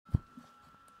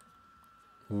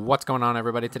What's going on,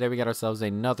 everybody? Today we got ourselves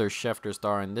another Schefter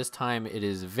star, and this time it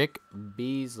is Vic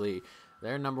Beasley,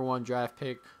 their #1 draft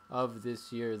pick of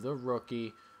this year, the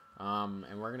rookie.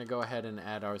 And we're going to go ahead and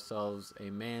add ourselves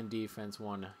a man defense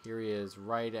one. Here he is,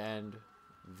 right end,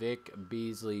 Vic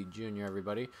Beasley Jr.,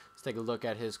 everybody. Let's take a look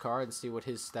at his card and see what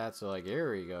his stats are like.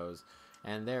 Here he goes.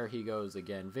 And there he goes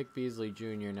again. Vic Beasley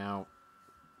Jr. Now,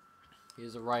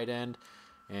 he's a right end,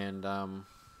 and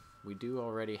we do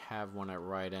already have one at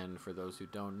right end. For those who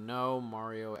don't know,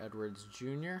 Mario Edwards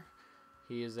Jr.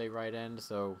 He is a right end,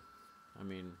 so I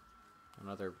mean,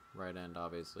 another right end,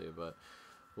 obviously, but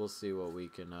we'll see what we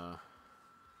can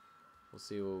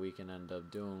end up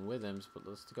doing with him. But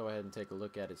let's go ahead and take a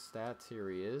look at his stats. Here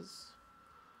he is.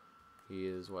 He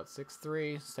is what,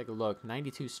 6'3". Let's take a look.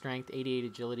 92 strength, 88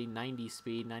 agility, 90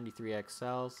 speed, 93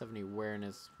 XL, 70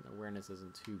 awareness. Awareness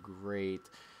isn't too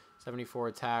great. 74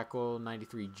 tackle,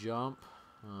 93 jump.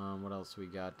 What else we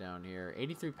got down here?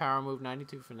 83 power move,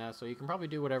 92 finesse. So you can probably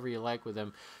do whatever you like with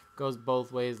him. Goes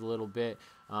both ways a little bit.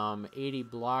 80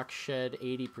 block shed,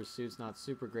 80 pursuits, not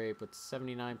super great, but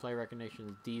 79 play recognition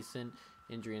is decent.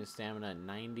 Injury and stamina at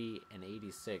 90 and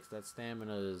 86. That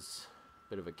stamina is a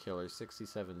bit of a killer.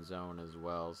 67 zone as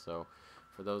well. So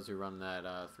for those who run that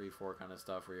 3-4 kind of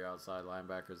stuff where you're outside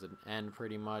linebackers at end,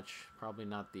 pretty much, probably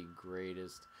not the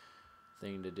greatest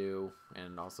thing to do,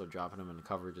 and also dropping him in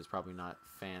coverage is probably not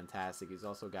fantastic. He's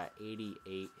also got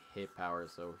 88 hit power,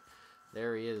 so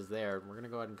there he is there. We're going to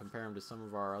go ahead and compare him to some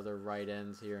of our other right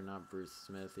ends here, not Bruce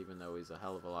Smith, even though he's a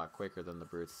hell of a lot quicker than the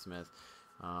Bruce Smith.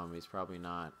 He's probably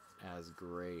not as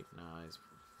great. No,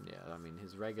 I mean,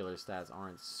 his regular stats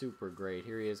aren't super great.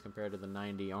 Here he is compared to the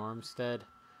 90 Armstead.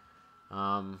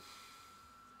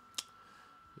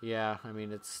 Yeah, I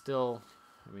mean, it's still,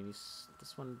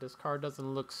 this card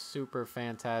doesn't look super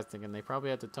fantastic, and they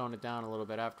probably had to tone it down a little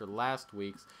bit after last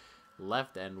week's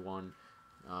left end one.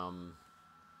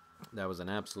 That was an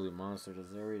absolute monster.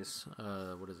 Zadarius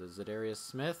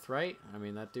Smith, right? I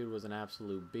mean, that dude was an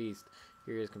absolute beast.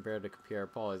 Here he is compared to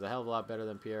Pierre-Paul. He's a hell of a lot better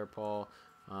than Pierre-Paul.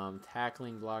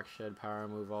 Tackling, block, shed, power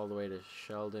move, all the way to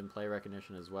Sheldon, play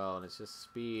recognition as well, and it's just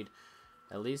speed.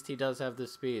 At least he does have the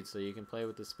speed, so you can play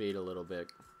with the speed a little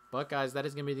bit. But guys, that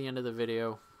is going to be the end of the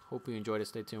video. Hope you enjoyed it.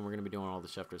 Stay tuned. We're going to be doing all the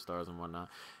Schefter stars and whatnot.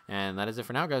 And that is it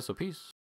for now, guys, so peace.